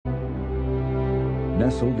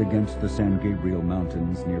Nestled against the San Gabriel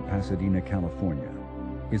Mountains near Pasadena, California,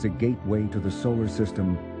 is a gateway to the solar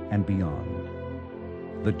system and beyond,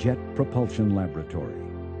 the Jet Propulsion Laboratory.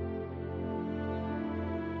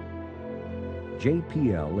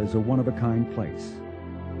 JPL is a one-of-a-kind place.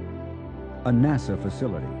 A NASA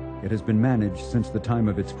facility, it has been managed since the time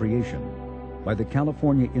of its creation by the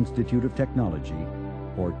California Institute of Technology,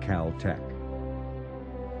 or Caltech.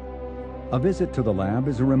 A visit to the lab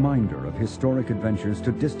is a reminder of historic adventures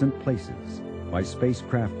to distant places by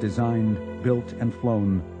spacecraft designed, built, and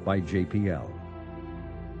flown by JPL.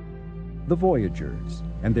 The Voyagers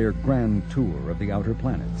and their grand tour of the outer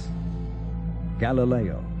planets.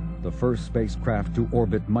 Galileo, the first spacecraft to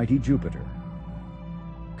orbit mighty Jupiter.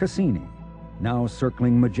 Cassini, now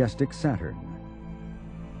circling majestic Saturn.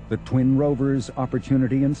 The twin rovers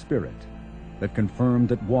Opportunity and Spirit that confirmed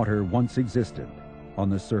that water once existed on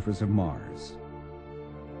the surface of Mars.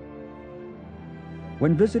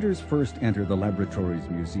 When visitors first enter the laboratory's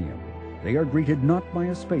museum, they are greeted not by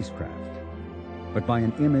a spacecraft, but by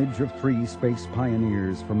an image of three space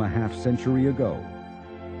pioneers from a half-century ago,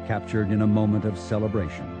 captured in a moment of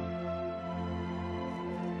celebration.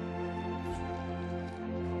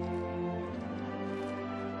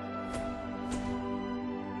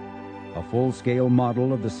 A full-scale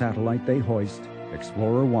model of the satellite they hoist,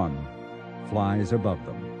 Explorer 1, flies above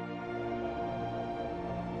them.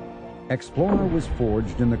 Explorer was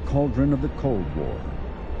forged in the cauldron of the Cold War,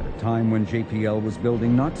 at a time when JPL was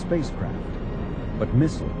building not spacecraft, but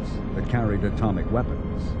missiles that carried atomic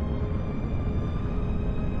weapons.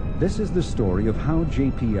 This is the story of how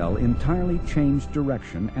JPL entirely changed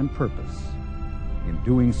direction and purpose. In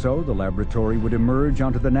doing so, the laboratory would emerge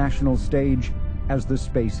onto the national stage as the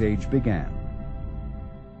space age began.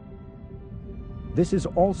 This is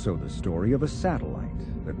also the story of a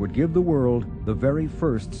satellite that would give the world the very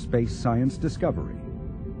first space science discovery,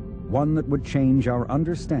 one that would change our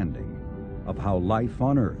understanding of how life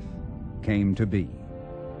on Earth came to be.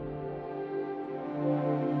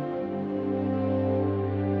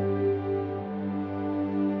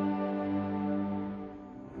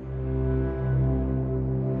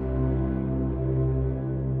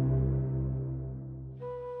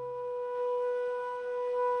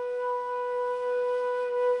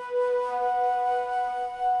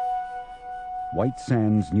 White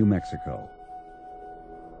Sands, New Mexico.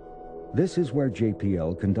 This is where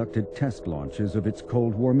JPL conducted test launches of its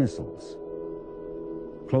Cold War missiles.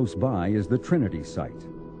 Close by is the Trinity site,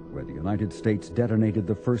 where the United States detonated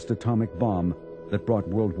the first atomic bomb that brought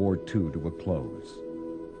World War II to a close.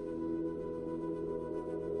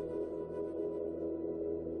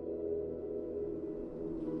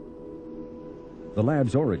 The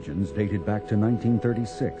lab's origins dated back to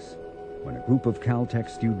 1936, when a group of Caltech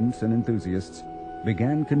students and enthusiasts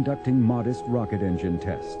began conducting modest rocket engine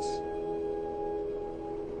tests.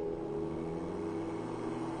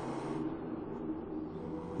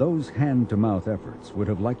 Those hand-to-mouth efforts would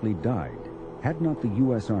have likely died had not the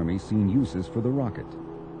U.S. Army seen uses for the rocket.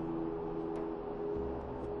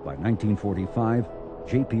 By 1945,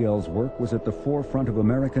 JPL's work was at the forefront of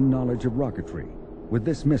American knowledge of rocketry with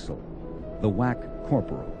this missile, the WAC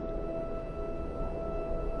Corporal.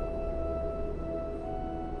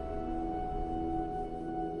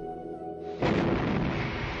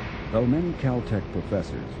 Though many Caltech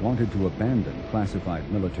professors wanted to abandon classified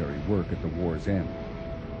military work at the war's end,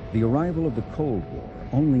 the arrival of the Cold War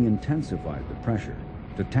only intensified the pressure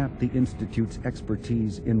to tap the Institute's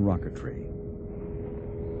expertise in rocketry.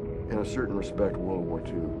 In a certain respect, World War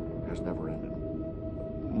II has never ended.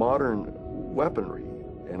 Modern weaponry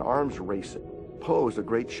and arms racing posed a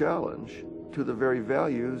great challenge to the very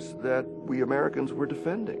values that we Americans were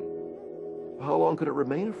defending. How long could it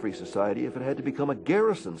remain a free society if it had to become a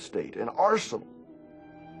garrison state, an arsenal?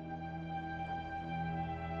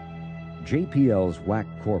 JPL's WAC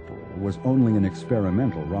Corporal was only an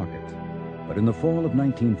experimental rocket, but in the fall of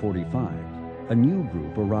 1945, a new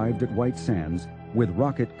group arrived at White Sands with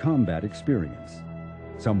rocket combat experience,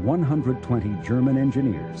 some 120 German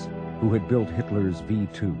engineers who had built Hitler's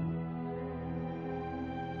V-2.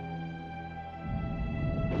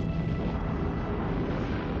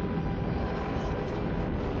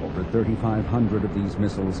 Over 3,500 of these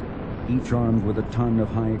missiles, each armed with a ton of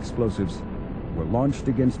high explosives, were launched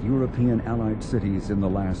against European Allied cities in the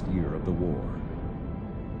last year of the war.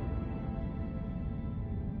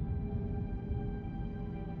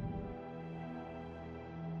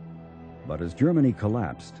 But as Germany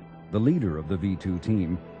collapsed, the leader of the V-2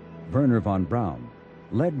 team, Werner von Braun,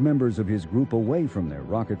 led members of his group away from their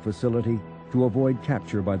rocket facility to avoid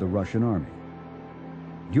capture by the Russian army.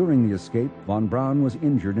 During the escape, von Braun was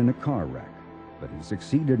injured in a car wreck, but he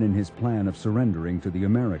succeeded in his plan of surrendering to the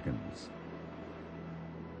Americans.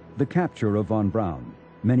 The capture of von Braun,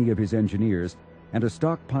 many of his engineers, and a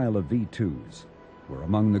stockpile of V-2s were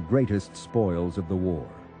among the greatest spoils of the war.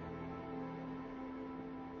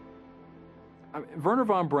 Wernher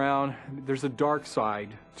von Braun, there's a dark side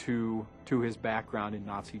to his background in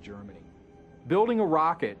Nazi Germany. Building a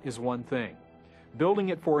rocket is one thing. Building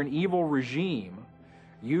it for an evil regime,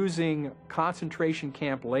 using concentration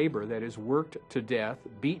camp labor that is worked to death,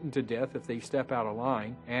 beaten to death if they step out of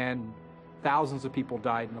line, and thousands of people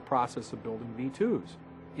died in the process of building V-2s.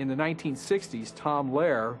 In the 1960s, Tom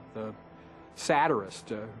Lehrer, the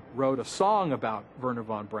satirist, wrote a song about Wernher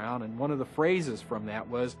von Braun, and one of the phrases from that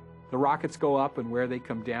was, "The rockets go up and where they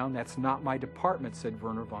come down, that's not my department," said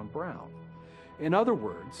Wernher von Braun. In other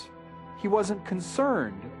words, he wasn't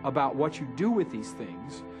concerned about what you do with these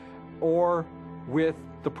things or with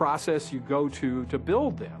the process you go to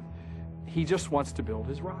build them. He just wants to build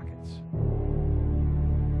his rockets.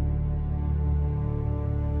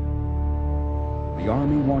 The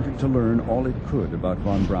Army wanted to learn all it could about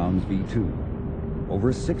von Braun's V-2.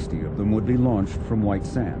 Over 60 of them would be launched from White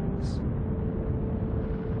Sands.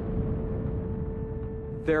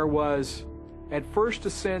 There was, at first,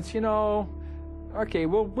 a sense, okay,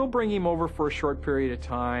 we'll bring him over for a short period of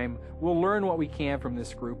time, we'll learn what we can from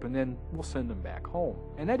this group, and then we'll send him back home.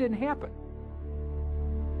 And that didn't happen.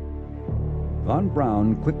 Von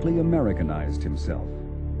Braun quickly Americanized himself.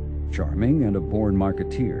 Charming and a born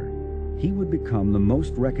marketeer, he would become the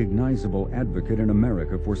most recognizable advocate in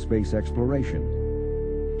America for space exploration.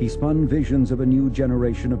 He spun visions of a new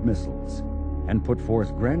generation of missiles and put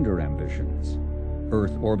forth grander ambitions: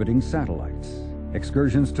 Earth-orbiting satellites,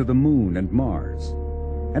 excursions to the Moon and Mars,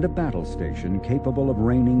 and a battle station capable of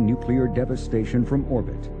raining nuclear devastation from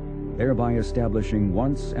orbit, thereby establishing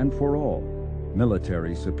once and for all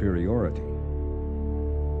military superiority.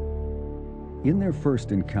 In their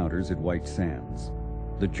first encounters at White Sands,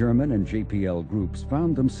 the German and JPL groups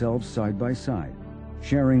found themselves side by side,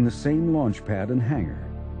 sharing the same launch pad and hangar.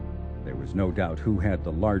 There was no doubt who had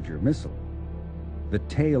the larger missile. The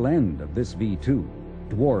tail end of this V-2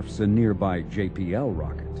 dwarfs a nearby JPL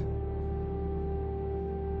rocket.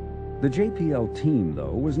 The JPL team,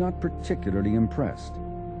 though, was not particularly impressed.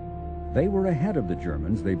 They were ahead of the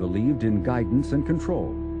Germans, they believed, in guidance and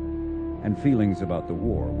control, and feelings about the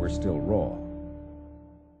war were still raw.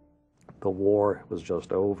 The war was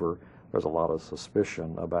just over. There's a lot of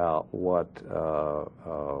suspicion about what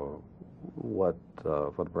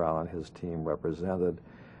von Braun and his team represented.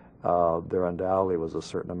 There undoubtedly was a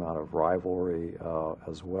certain amount of rivalry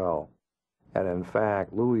as well. And in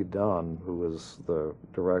fact, Louis Dunn, who was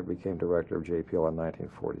became director of JPL in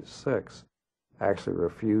 1946, actually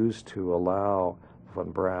refused to allow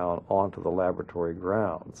von Braun onto the laboratory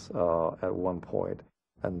grounds at one point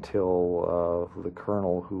until the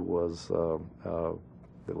colonel, who was the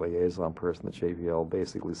liaison person at JPL,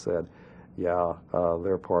 basically said, "Yeah,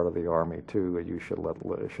 they're part of the Army too, and you should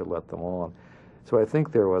let them on." So I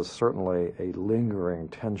think there was certainly a lingering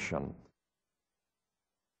tension.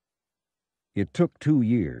 It took 2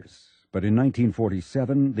 years, but in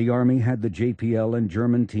 1947, the Army had the JPL and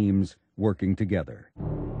German teams working together.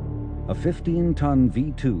 A 15-ton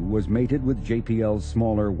V-2 was mated with JPL's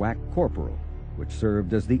smaller WAC Corporal, which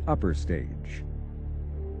served as the upper stage.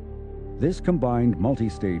 This combined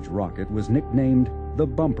multi-stage rocket was nicknamed the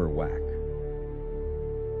Bumper WAC.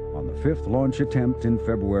 On the 5th launch attempt in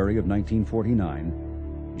February of 1949,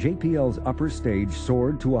 JPL's upper stage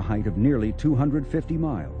soared to a height of nearly 250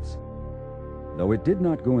 miles. Though it did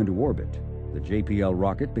not go into orbit, the JPL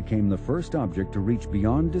rocket became the first object to reach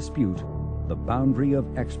beyond dispute the boundary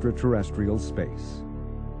of extraterrestrial space.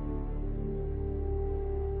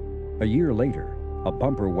 A year later, a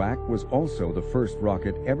Bumper WAC was also the first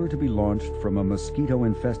rocket ever to be launched from a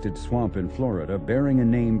mosquito-infested swamp in Florida bearing a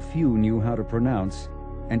name few knew how to pronounce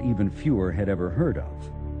and even fewer had ever heard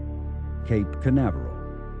of: Cape Canaveral.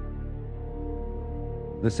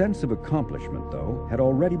 The sense of accomplishment, though, had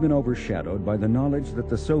already been overshadowed by the knowledge that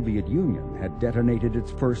the Soviet Union had detonated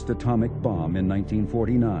its first atomic bomb in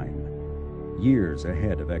 1949, years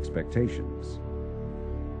ahead of expectations.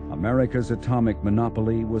 America's atomic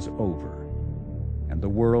monopoly was over, and the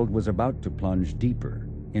world was about to plunge deeper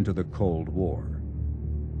into the Cold War.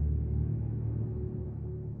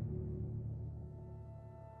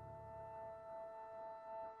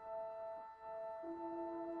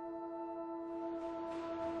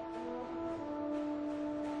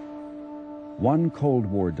 One Cold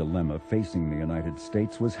War dilemma facing the United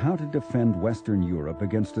States was how to defend Western Europe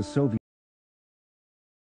against a Soviet